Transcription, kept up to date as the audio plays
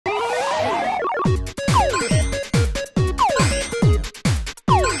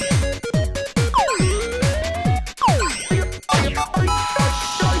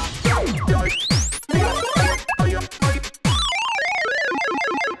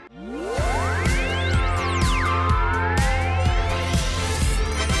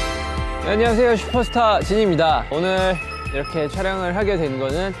안녕하세요, 슈퍼스타 진입니다. 오늘 이렇게 촬영을 하게 된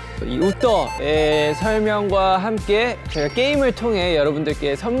거는 이 웃더의 설명과 함께 제가 게임을 통해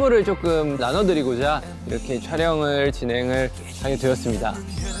여러분들께 선물을 조금 나눠드리고자 이렇게 촬영을 진행을 하게 되었습니다.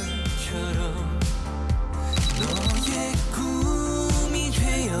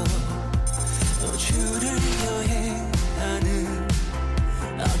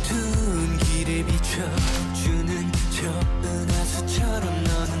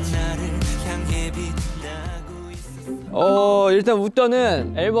 일단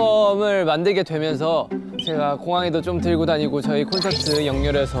웃더는 앨범을 만들게 되면서 제가 공항에도 좀 들고 다니고 저희 콘서트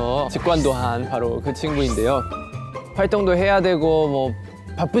역렬에서 직관도 한 바로 그 친구인데요. 활동도 해야 되고 뭐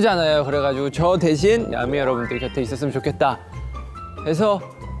바쁘잖아요. 그래가지고 저 대신 야미 여러분들 곁에 있었으면 좋겠다 해서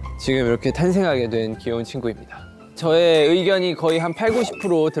지금 이렇게 탄생하게 된 귀여운 친구입니다. 저의 의견이 거의 한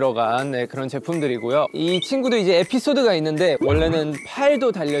 80~90% 들어간 그런 제품들이고요. 이 친구도 이제 에피소드가 있는데 원래는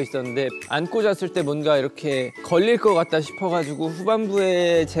팔도 달려 있었는데 안 꽂았을 때 뭔가 이렇게 걸릴 것 같다 싶어가지고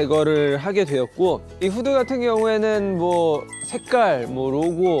후반부에 제거를 하게 되었고, 이 후드 같은 경우에는 뭐 색깔, 뭐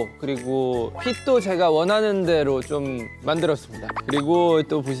로고, 그리고 핏도 제가 원하는 대로 좀 만들었습니다. 그리고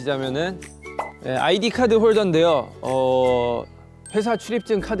또 보시자면은 아이디 카드 홀더인데요. 회사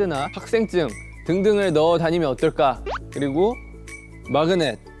출입증 카드나 학생증 등등을 넣어 다니면 어떨까? 그리고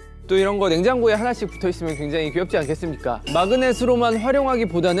마그넷, 또 이런 거 냉장고에 하나씩 붙어 있으면 굉장히 귀엽지 않겠습니까? 마그넷으로만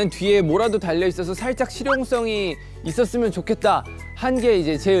활용하기보다는 뒤에 뭐라도 달려 있어서 살짝 실용성이 있었으면 좋겠다 한 게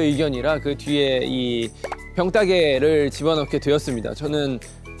이제 제 의견이라 그 뒤에 이 병따개를 집어넣게 되었습니다. 저는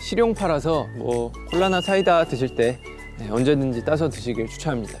실용파라서 뭐 콜라나 사이다 드실 때 언제든지 따서 드시길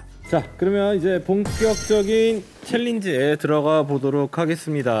추천합니다. 자, 그러면 이제 본격적인 챌린지에 들어가 보도록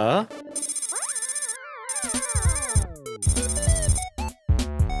하겠습니다.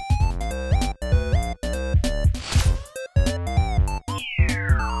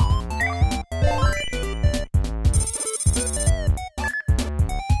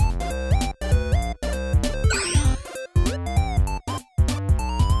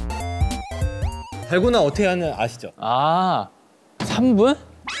 달고나 어떻게 하는 아시죠? 3분?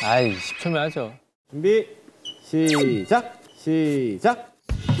 아이, 10초면 하죠. 준비, 시작! 시작!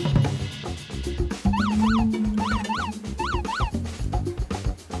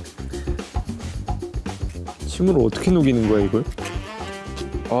 침으로 어떻게 녹이는 거야, 이걸?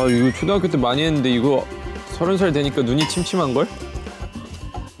 이거 초등학교 때 많이 했는데 이거 30살 되니까 눈이 침침한걸?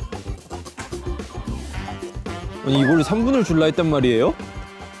 아니, 이거를 3분을 줄라 했단 말이에요?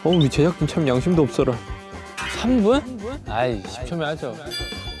 우리 제작진 참 양심도 없어라. 3분? 아이, 10초면 하죠.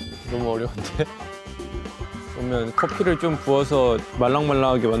 너무 어려운데? 그러면 커피를 좀 부어서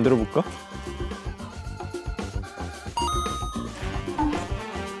말랑말랑하게 만들어 볼까?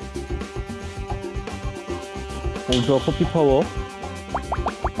 좋아, 커피 파워.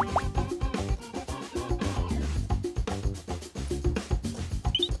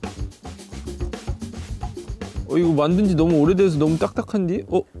 이거 만든 지 너무 오래돼서 너무 딱딱한디?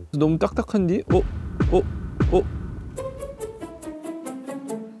 너무 딱딱한디?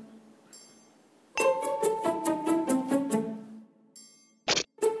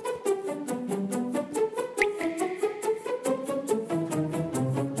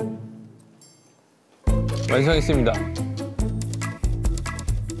 완성했습니다.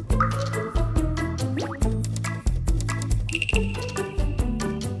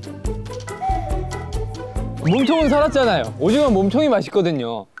 몸통은 살았잖아요. 오징어 몸통이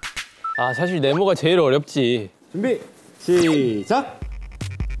맛있거든요. 사실 네모가 제일 어렵지. 준비, 시작!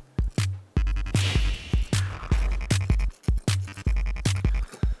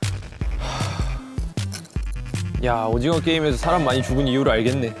 야, 오징어 게임에서 사람 많이 죽은 이유를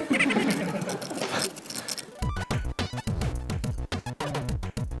알겠네.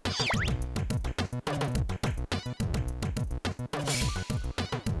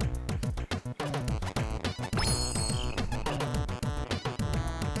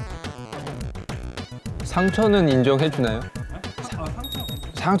 상처는 인정해주나요?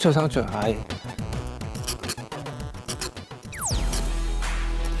 상처. 아이.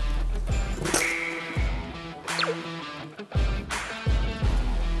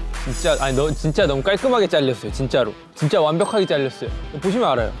 너 진짜 너무 깔끔하게 잘렸어요. 진짜로. 진짜 완벽하게 잘렸어요. 보시면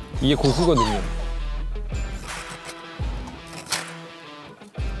알아요. 이게 고수거든요.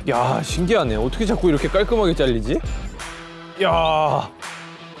 야, 신기하네. 어떻게 자꾸 이렇게 깔끔하게 잘리지?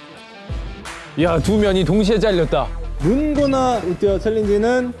 야, 두 면이 동시에 잘렸다. 눈고나 웃겨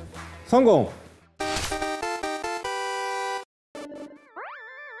챌린지는 성공!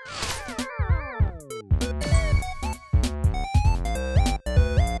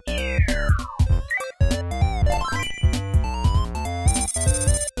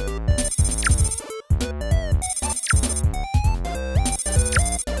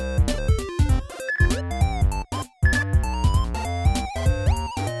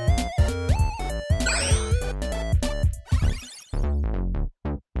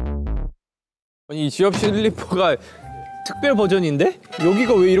 아니 이 지압 슬리퍼가 특별 버전인데?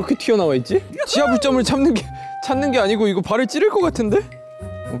 여기가 왜 이렇게 튀어나와 있지? 지압 불점을 찾는 게 아니고 이거 발을 찌를 것 같은데?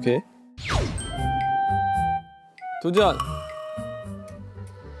 오케이. 도전.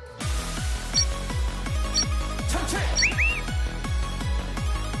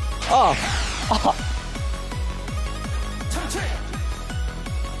 아! 아!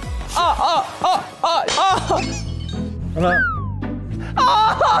 하나.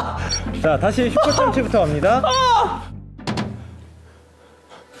 자, 다시 슈퍼 참치부터 갑니다.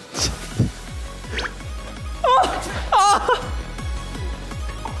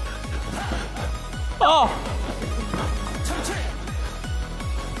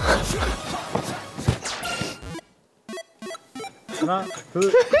 하나,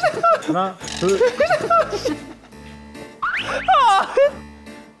 둘. 하나, 둘.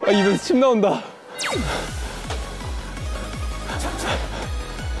 아, 입에서 침 나온다.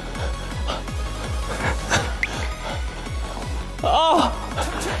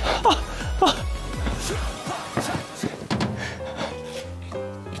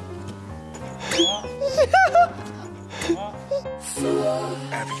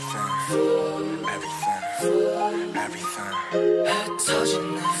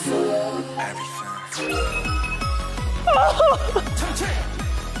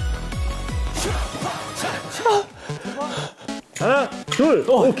 하나, 둘.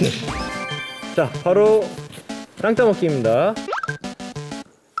 오케이. 자, 바로 땅 따먹기입니다.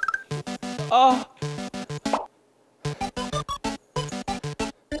 아.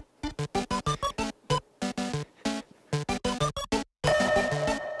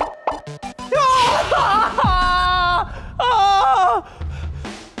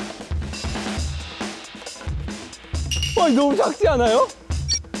 너무 작지 않아요?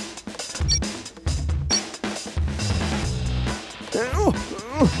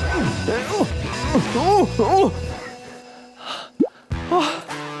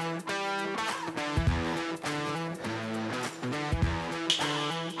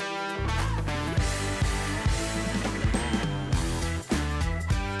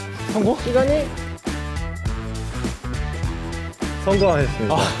 성공? 시간이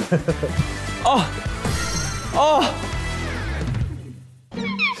성공하셨습니다.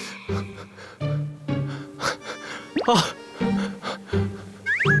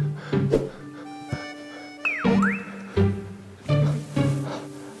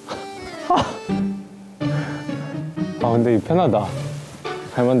 근데 이거 편하다.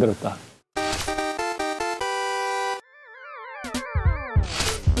 잘 만들었다.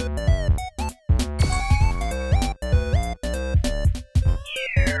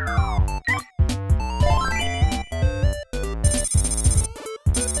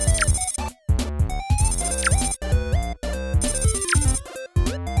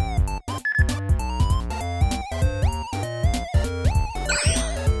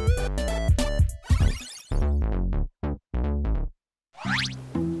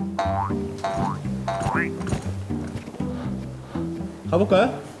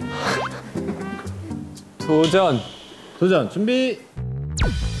 가볼까요? 도전. 도전 준비.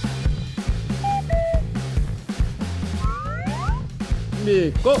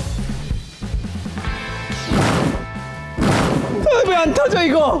 준비 고! 왜 안 터져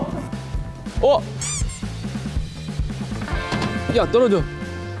이거? 야 떨어져.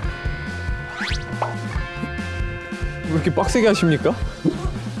 왜 이렇게 빡세게 하십니까?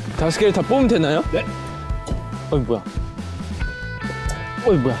 5개를 다 뽑으면 되나요? 네. 어이 뭐야?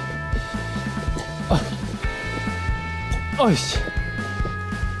 어이 뭐야? 어이씨.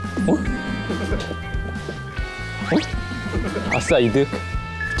 아싸 이득.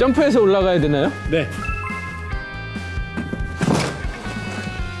 점프해서 올라가야 되나요? 네.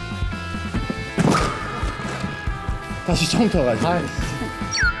 다시 처음부터 가지고.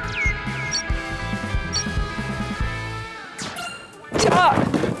 자!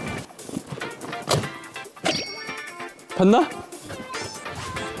 봤나?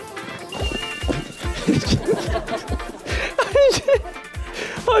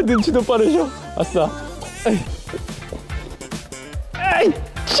 눈치도 빠르셔. 아싸. 에이. 에이.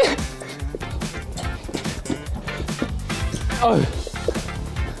 아유.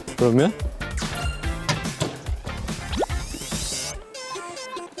 그러면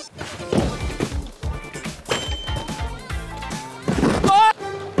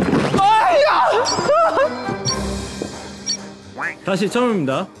다시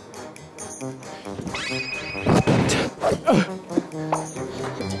처음입니다.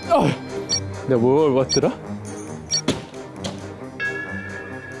 내가 뭘 봤더라?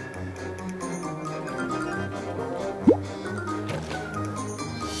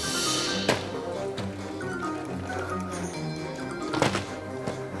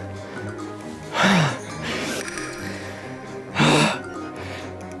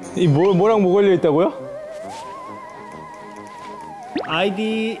 이 뭐랑 뭐 걸려 있다고요?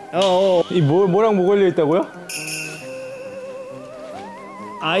 아이디 이 뭐랑 뭐 걸려 있다고요?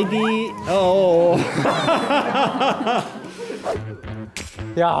 아이디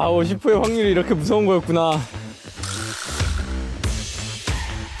야, 50%의 확률이 이렇게 무서운 거였구나.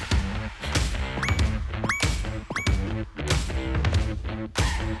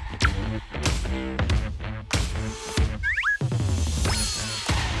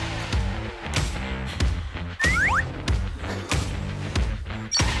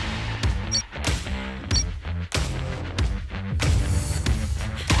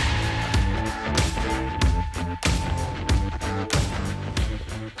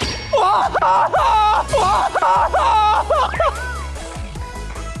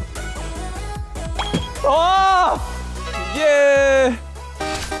 아! 예!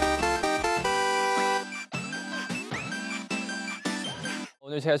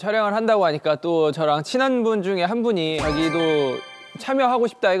 오늘 제가 촬영을 한다고 하니까 또 저랑 친한 분 중에 한 분이 자기도 참여하고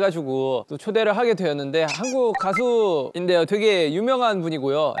싶다 해가지고 또 초대를 하게 되었는데 한국 가수인데요. 되게 유명한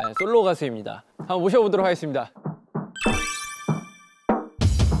분이고요. 네, 솔로 가수입니다. 한번 모셔보도록 하겠습니다.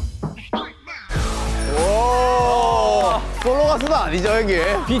 솔로 가수는 아니죠, 형님?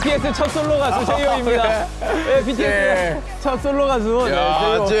 BTS 첫 솔로 가수 제이홉입니다. 네, BTS 첫 솔로 가수.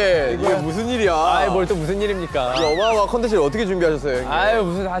 야, 쟤 이게 무슨 일이야? 아이, 뭘 또 무슨 일입니까? 이 어마어마한 컨텐츠를 어떻게 준비하셨어요, 형님? 아유,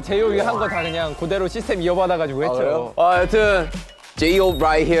 무슨 제이홉이 한 거 다 그냥 그대로 시스템 이어받아가지고 했죠. 여튼 제이홉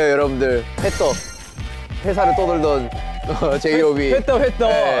right here, 여러분들. 회사를 떠돌던 제이홉이 회떠.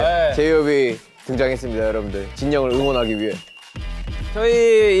 네. 제이홉이 등장했습니다, 여러분들. 진영을 응원하기 위해.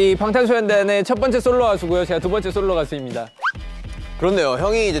 저희 이 방탄소년단의 첫 번째 솔로 가수고요. 제가 두 번째 솔로 가수입니다. 그렇네요.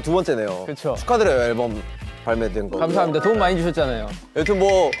 형이 이제 두 번째네요. 그쵸. 축하드려요, 앨범 발매된 거. 감사합니다. 돈 많이 주셨잖아요. 여튼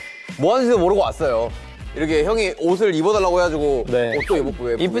뭐 하는지도 모르고 왔어요. 이렇게 형이 옷을 입어달라고 해가지고 네. 옷도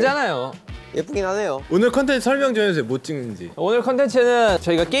입었고 이쁘잖아요. 예쁘긴 하네요. 오늘 컨텐츠 설명 좀 해주세요. 뭐 찍는지. 오늘 컨텐츠는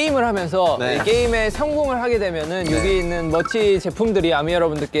저희가 게임을 하면서 네. 이 게임에 성공을 하게 되면은 여기 있는 머치 제품들이 아미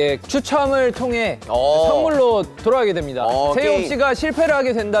여러분들께 추첨을 통해 선물로 돌아가게 됩니다. 제이홉 게임. 씨가 실패를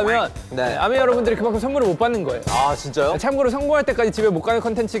하게 된다면 네. 아미 여러분들이 그만큼 선물을 못 받는 거예요. 아, 진짜요? 참고로 성공할 때까지 집에 못 가는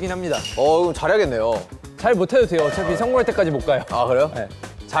컨텐츠이긴 합니다. 그럼 잘해야겠네요. 잘 못해도 돼요. 어차피 성공할 때까지 못 가요. 아, 그래요? 네.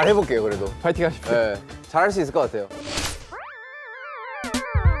 잘 해볼게요, 그래도. 파이팅 하십시오. 네, 잘할 수 있을 것 같아요.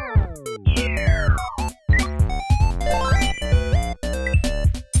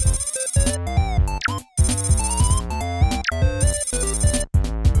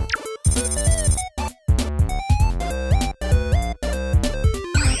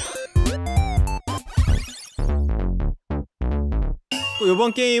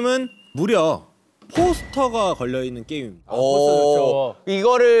 이번 게임은 무려 포스터가 걸려있는 게임입니다. 포스터 좋죠.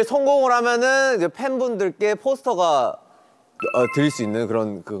 이거를 성공을 하면은 이제 팬분들께 포스터가 드릴 수 있는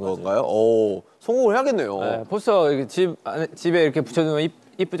그런 그건가요? 오, 성공을 해야겠네요. 네, 포스터 이렇게 집에 이렇게 붙여두면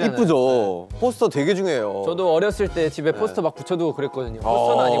이쁘잖아요. 이쁘죠. 포스터 되게 중요해요. 저도 어렸을 때 집에 포스터 막 붙여두고 그랬거든요.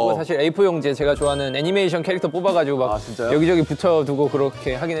 포스터는 아니고 사실 A4 용지에 제가 좋아하는 애니메이션 캐릭터 뽑아가지고 막 진짜요? 여기저기 붙여두고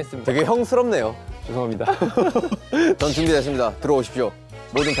그렇게 하긴 했습니다. 되게 형스럽네요. 죄송합니다. 전 준비됐습니다. 들어오십시오.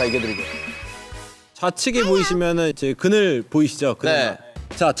 뭐든 다 이겨드리고. 좌측에 보이시면은 제 그늘 보이시죠? 그늘. 네.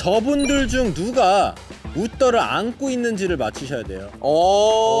 자, 저분들 중 누가 웃더를 안고 있는지를 맞추셔야 돼요.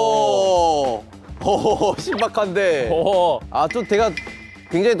 오, 신박한데. 좀 제가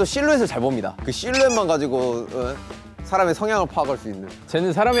굉장히 또 실루엣을 잘 봅니다. 그 실루엣만 가지고 사람의 성향을 파악할 수 있는.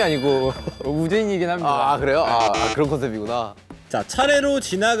 쟤는 사람이 아니고 우주인이긴 합니다. 그래요? 그런 컨셉이구나. 자, 차례로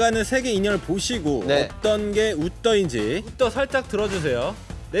지나가는 세계 인형을 보시고 네. 어떤 게 웃더인지 웃더 살짝 들어주세요.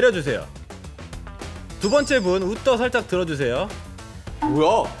 내려주세요. 두 번째 분 웃더 살짝 들어주세요.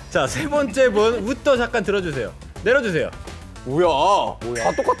 뭐야? 자, 세 번째 분 웃더 잠깐 들어주세요. 내려주세요. 뭐야?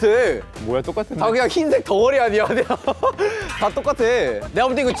 다 똑같아. 뭐야, 똑같은데? 다 그냥 흰색 덩어리 아니야? 다 똑같아. 내가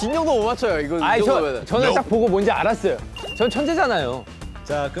볼 때 이거 진영도 못 맞춰요. 이거 아니, 저는 딱 보고 뭔지 알았어요. 전 천재잖아요.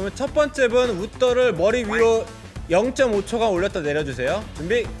 자, 그러면 첫 번째 분 웃더를 머리 위로 0.5초간 올렸다 내려주세요.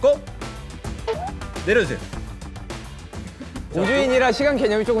 준비, 고! 내려주세요. 우주인이라 시간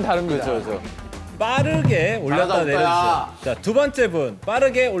개념이 조금 다릅니다. 그렇죠. 빠르게 올렸다 잘하다, 내려주세요. 웃더야. 자, 두 번째 분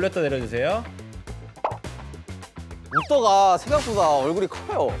빠르게 올렸다 내려주세요. 웃더가 생각보다 얼굴이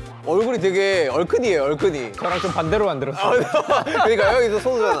커요. 얼굴이 되게 얼큰이에요, 얼큰이. 저랑 좀 반대로 만들었어요. 그러니까 여기서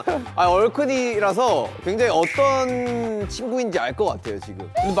소주잖아. 얼큰이라서 굉장히 어떤 친구인지 알 것 같아요, 지금.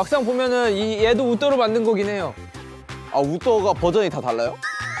 근데 막상 보면은 얘도 웃더로 만든 거긴 해요. 웃더가 버전이 다 달라요?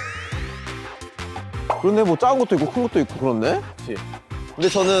 그런데 뭐 작은 것도 있고 큰 것도 있고 그렇네? 그치. 근데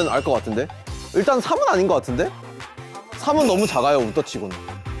저는 알 것 같은데? 일단 3은 아닌 것 같은데? 3은 너무 작아요, 웃더치고는.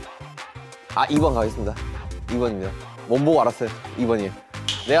 2번 가겠습니다. 2번입니다. 몸 보고 알았어요. 2번이에요.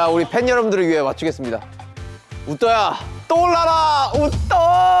 내가 우리 팬 여러분들을 위해 맞추겠습니다. 웃떠야 떠올라라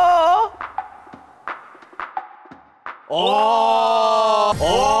웃떠.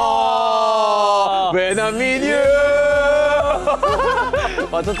 When I meet you.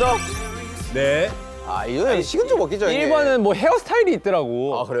 맞췄죠? 네. 아 이거 식은 죽 먹기죠. 1번은 뭐 헤어스타일이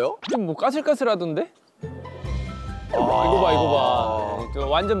있더라고. 아 그래요? 좀 뭐 까슬까슬하던데? 이거 봐. 좀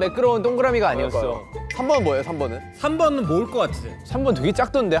완전 매끄러운 동그라미가 아니었어. 3번은 뭐예요? 3번은? 3번은 뭘 것 같으세요? 3번 되게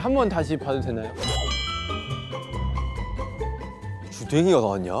작던데 한 번 다시 봐도 되나요? 주댕이가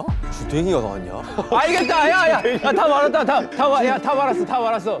나왔냐? 주댕이가 나왔냐? 알겠다. 야, 다 말았다. 다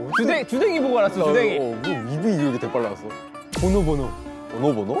말았어. 주댕이 보고 알았어. 주댕이. 뭐 입이 이렇게 대빨라졌어? 번호.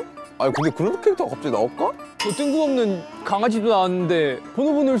 번호? 아니 근데 그런 캐릭터가 갑자기 나올까? 뭐 뜬금없는 강아지도 나왔는데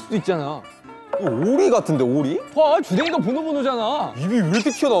번호일 수도 있잖아. 이거 오리 같은데 오리? 봐, 주댕이가 번호잖아. 입이 왜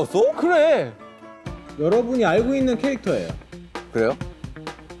이렇게 튀어나왔어? 그래. 여러분이 알고 있는 캐릭터예요. 그래요?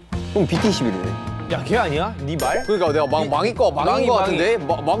 그럼 BT11이네. 야, 걔 아니야? 네 말? 그러니까 내가 망인 거 같은데?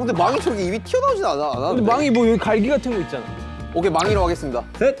 근데 망이처럼 입이 튀어나오진 않아. 근데 망이 뭐 여기 갈기 같은 거 있잖아. 오케이 망이로 하겠습니다.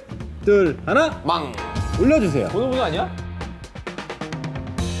 셋, 둘, 하나. 망. 올려주세요. 번호 아니야?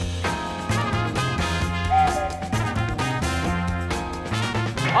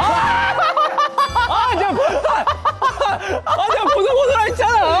 내가 번호라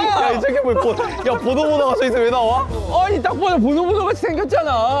했잖아. 야 이 새끼 뭐 보도가 써있어 왜 나와? 아니 딱 봐도 번호 같이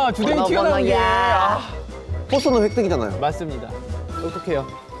생겼잖아. 주댕이 튀어나온 게. 포스는 획득이잖아요. 맞습니다. 똑똑해요.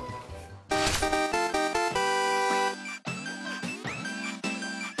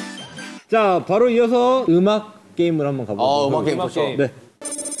 자, 바로 이어서 음악 게임을 한번 가보도록 음악 게임 음악 좋죠. 게임. 네.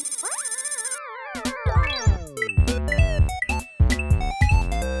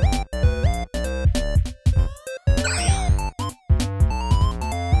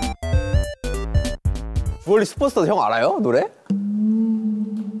 주얼리 슈퍼스타 형 알아요? 노래?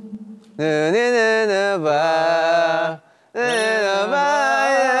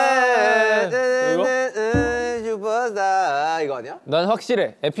 슈퍼스타 이거 아니야? 난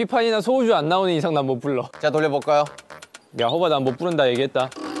확실해. 에피판이나 소우주 안 나오는 이상 난 못 불러. 자 돌려볼까요? 야, 호바 난 못 부른다 얘기했다.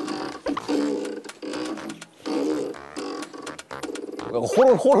 이거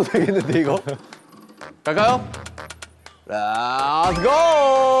호로 되겠는데 이거? 갈까요? Let's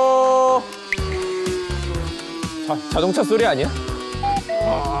go! 자동차 소리 아니야?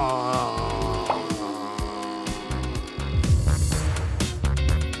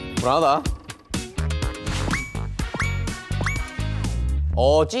 불안하다.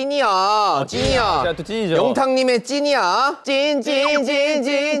 찐이야. 찐이야. 야, 또 찐이죠. 영탁님의 찐이야. 찐이야.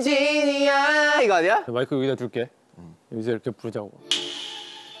 이거 아니야? 마이크 여기다 둘게. 여기서 이렇게 부르자고.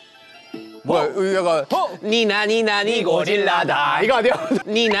 뭐야, 여기가 니나니 고릴라다. 이거 아니야?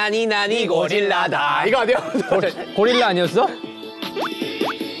 니나니 고릴라다. 이거 아니야? 고릴라 아니었어?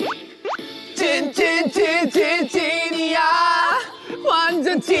 찐이야.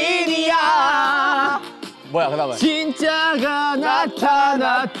 완전 찐이야. 뭐야, 그 다음에? 진짜가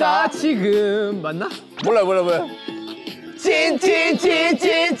나타났다 지금. 맞나? 몰라.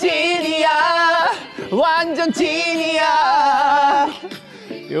 찐이야. 완전 찐이야.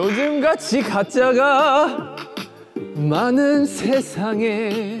 요즘같이 가짜가 많은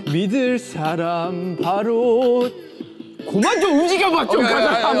세상에 믿을 사람 바로 그만 좀 움직여봐. 좀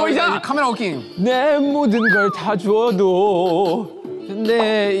가자. 안 보이잖아. 카메라 워킹. 내 모든 걸 다 줘도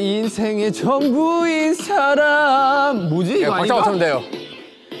내 인생의 전부인 사람. 뭐지 이거 박자 아닌가? 맞추면 돼요.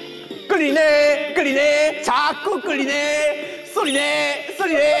 끌리네 자꾸 끌리네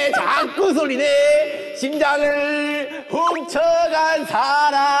소리네 자꾸 소리네 심장을 훔쳐간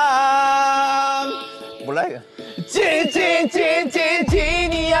사람. 몰라 이거.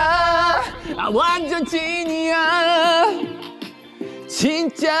 찐이야. 완전 찐이야.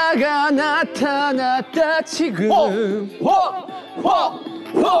 진짜가 나타났다 지금.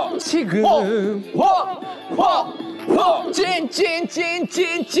 지금.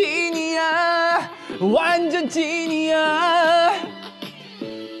 찐이야. 완전 찐이야.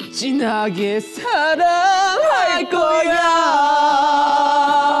 진하게 사랑할 거야.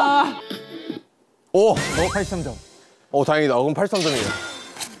 오 83점. 다행이다. 그럼 83점이에요.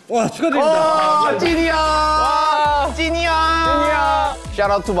 와, 축하드립니다. 찐이야.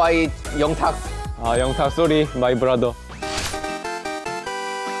 Shout out to my 영탁. 영탁 쏘리 마이 브라더.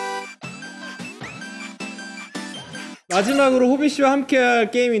 마지막으로 호비 씨와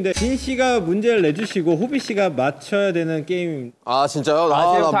함께할 게임인데 진 씨가 문제를 내주시고 호비 씨가 맞춰야 되는 게임. 아 진짜요?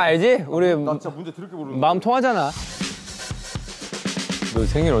 다 알지? 우리 나 진짜 문제 들을게 모르는데. 마음 통하잖아. 너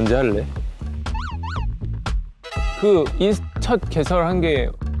생일 언제 할래? 그 첫 개설한 게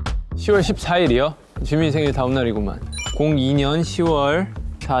 10월 14일이요? 지민이 생일 다음 날이구만. 02년 10월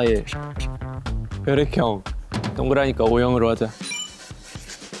 4일. 혈액형. 동그라니까 O형으로 하자.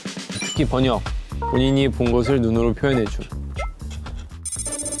 특히 번역. 본인이 본 것을 눈으로 표현해줌.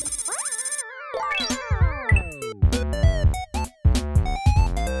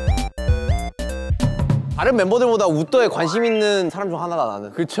 다른 멤버들보다 웃더에 관심 있는 사람 중 하나다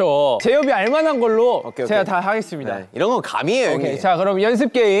나는. 그쵸. 제협이 알만한 걸로 오케이, 제가 오케이. 다 하겠습니다. 네, 이런 건 감이에요, 오케이. 형님. 자, 그럼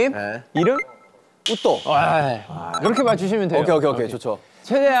연습 게임. 네. 이름? 웃더. 이렇게 맞추시면 돼요. 오케이, 좋죠.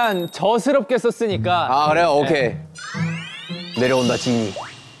 최대한 저스럽게 썼으니까. 아, 그래요? 오케이. 내려온다, 지니.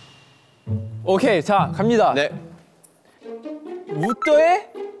 오케이, 자, 갑니다. 네. 웃더의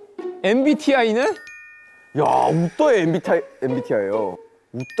MBTI는? 야, 웃더의 MBTI예요.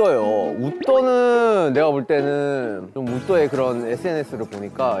 웃더요. 웃더는 내가 볼 때는 좀 웃더의 그런 SNS를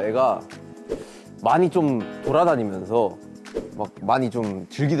보니까 애가 많이 좀 돌아다니면서 막 많이 좀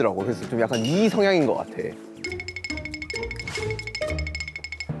즐기더라고. 그래서 좀 약간 이 성향인 것 같아.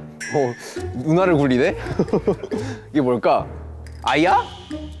 누나를 굴리네? 이게 뭘까? 아이야?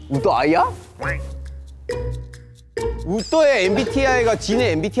 웃더 아이야? 웃더의 MBTI가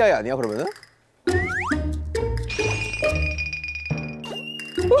진의 MBTI 아니야 그러면은?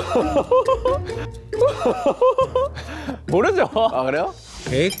 모르죠. 아 그래요?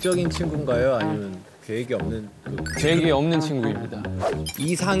 계획적인 친구인가요? 아니면 계획이 없는 계획이 없는 친구입니다.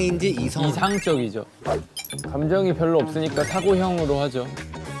 이상인지 이성? 이상적이죠. 감정이 별로 없으니까 사고형으로 하죠.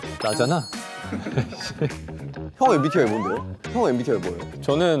 나잖아. 형 MBTI 뭔데요? 형 MBTI 뭐예요?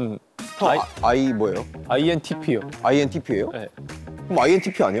 저는 형 I 뭐예요? INTP요. INTP예요? 네. 그럼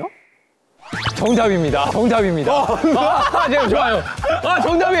INTP 아니야? 정답입니다. 정답입니다. 네, 좋아요.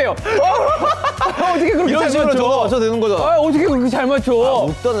 정답이에요. 어떻게 그렇게 이런 잘 식으로 맞춰? 저거 맞춰도 되는 거죠? 어떻게 그렇게 잘 맞춰?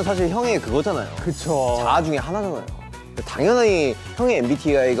 웃더는 사실 형의 그거잖아요. 그쵸. 자아 중에 하나잖아요. 당연히 형의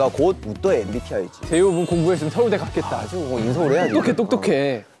MBTI가 곧 웃더의 MBTI지. 제이홉은 공부했으면 서울대 갔겠다. 아주 뭐 인성을 해야지.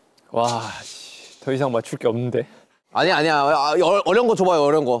 똑똑해. 와, 더 이상 맞출 게 없는데. 아니야. 어려운 거 줘봐요,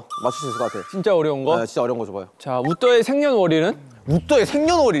 어려운 거. 맞출 수 있을 것 같아. 진짜 어려운 거? 네, 진짜 어려운 거 줘봐요. 자, 웃더의 생년월일은? 웃더의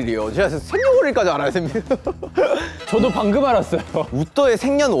생년월일이요. 제가 생년월일까지 알아요, 선생님. 저도 방금 알았어요. 웃더의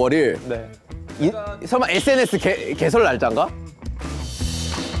생년월일. 네. 설마 SNS 개설 날짜인가?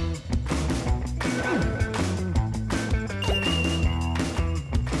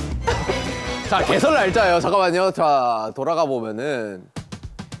 자, 개설 날짜예요. 잠깐만요. 자, 돌아가 보면은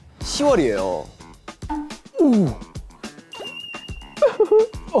 10월이에요.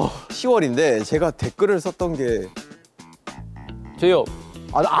 10월인데 제가 댓글을 썼던 게 제이홉.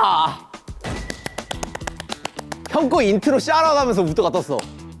 형 거 인트로 샤라웃 하면서 웃더가 떴어.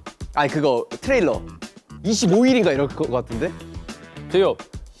 아니 그거 트레일러 25일인가 이럴 것 같은데? 제이홉.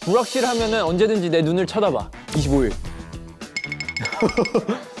 불확실하면은 언제든지 내 눈을 쳐다봐. 25일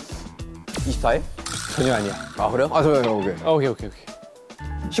 24일? 전혀 아니야. 아 그래요? 아 잠깐만요. 오케이. 오케이.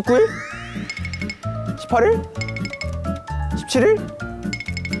 19일? 18일? 17일?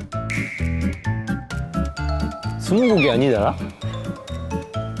 20곡이 아니더라?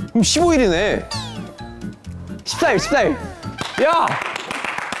 그럼 15일이네. 14일. 야!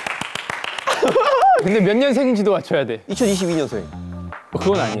 근데 몇 년생인지도 맞춰야 돼. 2022년생.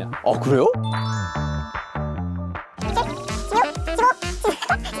 그건 아니야. 아 그래요? 6, 5, 4, 3,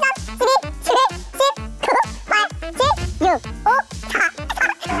 2, 1, 5, 4, 7,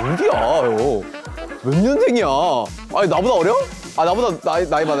 6, 5, 4. 몇 년생이야? 아니 나보다 어려? 아 나보다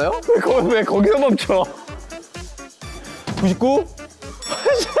나이 많아요? 왜 거기서 멈춰? 99?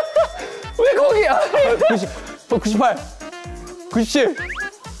 왜 거기야? 98, 97,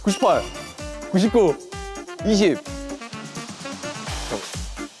 98, 99, 20.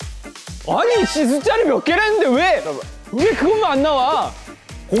 아니, 숫자를 몇 개를 했는데 왜 그것만 안 나와?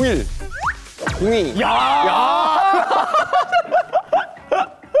 01, 02. 야!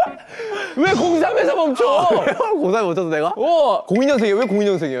 왜 03에서 멈춰? 03에 멈춰서 내가? 02년생이에요? 왜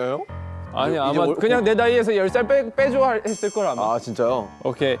 02년생이에요? 아니, 이제 아마 그냥 내 나이에서 10살 빼줘 했을 걸 아마. 아 진짜요?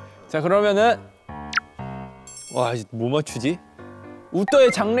 오케이. 자, 그러면은 와, 이제 뭐 맞추지?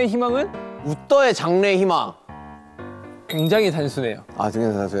 웃더의 장래 희망은? 웃더의 장래 희망. 굉장히 단순해요. 아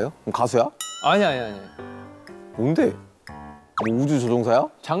등산 가수예요? 그럼 가수야? 아니. 뭔데? 뭐 우주 조종사야?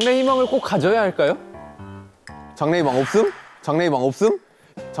 장래 희망을 꼭 가져야 할까요? 장래 희망 없음? 장래 희망 없음?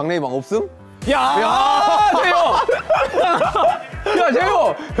 장래 희망 없음? 야! 재호! 야,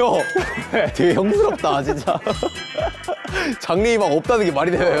 재호! 형, 되게 형스럽다 진짜. 장래 희망 없다는 게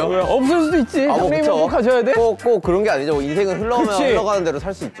말이 돼요? 왜? 없을 수도 있지. 아, 뭐 장래 희망 그쵸. 꼭 가져야 돼? 꼭 그런 게 아니죠. 인생은 흘러가면 그치. 흘러가는 대로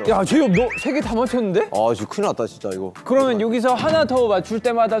살 수 있죠. 야, 재호, 너 3개 다 맞췄는데? 아 지금 큰일 났다 진짜 이거. 그러면 여기서 하나 더 맞출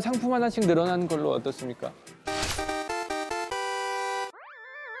때마다 상품 하나씩 늘어나는 걸로 어떻습니까?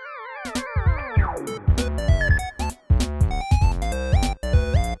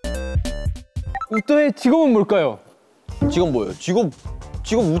 웃더의 직업은 뭘까요? 직업 뭐예요? 직업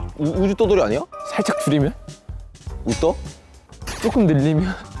우주 떠돌이 아니야? 살짝 줄이면? 웃떠? 조금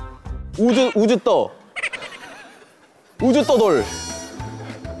늘리면? 우주 떠돌.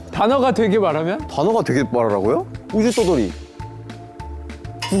 단어가 되게 말하면? 단어가 되게 말하라고요? 우주 떠돌이.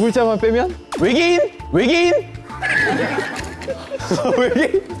 두 글자만 빼면? 외계인? 외계인?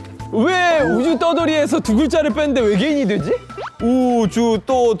 왜 우주 떠돌이에서 두 글자를 뺐는데 외계인이 되지? 우주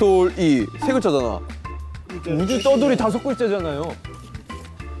떠돌이 세 글자잖아. 우주 떠돌이 다섯 글자잖아요.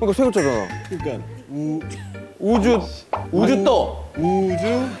 그러니까 세 글자잖아. 그러니까 우주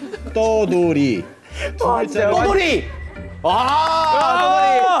떠돌이. 떠돌이. 떠돌이.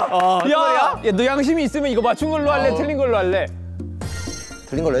 야, 너 양심이 있으면 이거 맞춘 걸로 할래? 틀린 걸로 할래?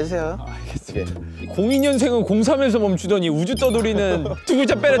 틀린 걸로 해주세요. 알겠습니다. 02년생은 03에서 멈추더니 우주 떠돌이는 두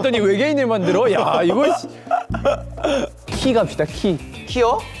글자 빼랬더니 외계인을 만들어? 야, 이거 키 갑시다, 키.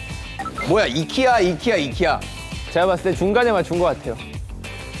 키요? 뭐야 이키야. 제가 봤을 때 중간에 맞춘 것 같아요.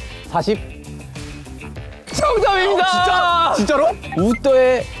 40? 정답입니다! 진짜로?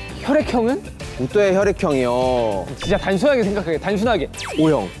 웃더의 혈액형은? 웃더의 혈액형이요. 진짜 단순하게 생각하게, 단순하게.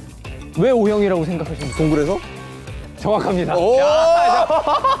 O형. 왜 O형이라고 생각하십니까? 동굴에서? 정확합니다. 오!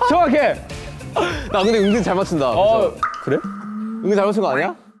 정확해! 나 근데 은근 잘 맞춘다. 그래? 은근 잘 맞춘 거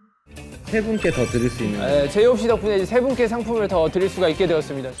아니야? 세 분께 더 드릴 수 있는. 네, 제이홉 씨 덕분에 이제 세 분께 상품을 더 드릴 수가 있게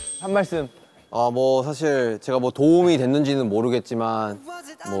되었습니다. 한 말씀. 뭐 사실 제가 뭐 도움이 됐는지는 모르겠지만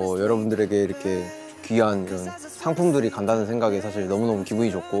뭐 여러분들에게 이렇게 귀한 이런 상품들이 간다는 생각에 사실 너무너무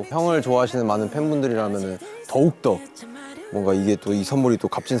기분이 좋고 형을 좋아하시는 많은 팬분들이라면 더욱더 뭔가 이게 또 이 선물이 또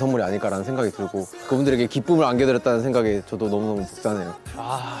값진 선물이 아닐까라는 생각이 들고 그분들에게 기쁨을 안겨드렸다는 생각에 저도 너무너무 벅차네요.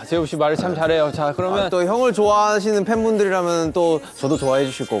 제이홉 씨 말을 참 잘해요. 자, 그러면 또 형을 좋아하시는 팬분들이라면 또 저도 좋아해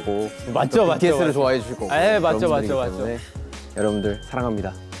주실 거고 맞죠, 맞죠, BTS를 맞죠. 좋아해 주실 거고 맞죠. 여러분들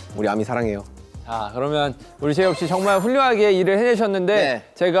사랑합니다. 우리 아미 사랑해요. 자, 그러면 우리 제이홉 씨 정말 훌륭하게 일을 해내셨는데 네.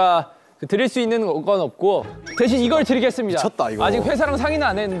 제가 드릴 수 있는 건 없고 대신 이걸 드리겠습니다. 미쳤다, 이거. 아직 회사랑 상의는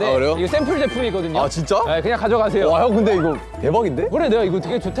안 했는데 그래요? 이거 샘플 제품이거든요. 아, 진짜? 네, 그냥 가져가세요. 와, 형 근데 이거 대박인데? 그래, 내가 이거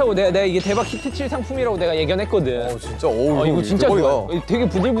되게 좋다고 내가 이게 대박 히트칠 상품이라고 내가 예견했거든. 진짜? 이거 진짜 대박이다. 좋아. 되게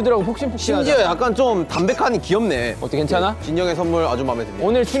부들부들하고 폭신폭신하다. 심지어 약간 좀 담백하니 귀엽네. 어때, 괜찮아? 진영의 선물 아주 마음에 듭니다.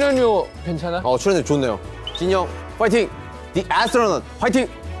 오늘 출연료 괜찮아? 출연료 좋네요. 진영 파이팅! The Astronaut 파이팅!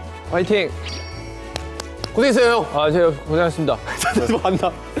 화이팅! 고생했어요 형. 제가 고생하셨습니다. 또 만나.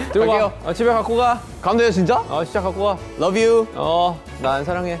 들고 갈게요. 가. 집에 갖고 가. 가면 돼요 진짜? 진짜 갖고 가. Love you. 나 안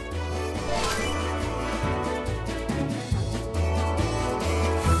사랑해.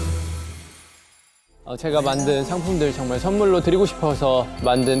 제가 만든 상품들 정말 선물로 드리고 싶어서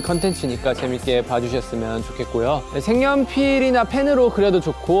만든 컨텐츠니까 재밌게 봐주셨으면 좋겠고요. 색연필이나 펜으로 그려도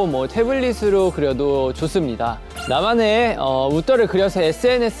좋고 뭐 태블릿으로 그려도 좋습니다. 나만의 웃더를 그려서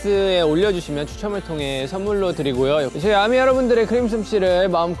SNS에 올려주시면 추첨을 통해 선물로 드리고요. 저희 아미 여러분들의 그림 솜씨를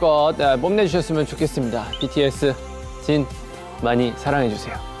마음껏 뽐내주셨으면 좋겠습니다. BTS 진 많이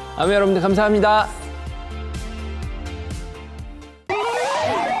사랑해주세요. 아미 여러분들 감사합니다.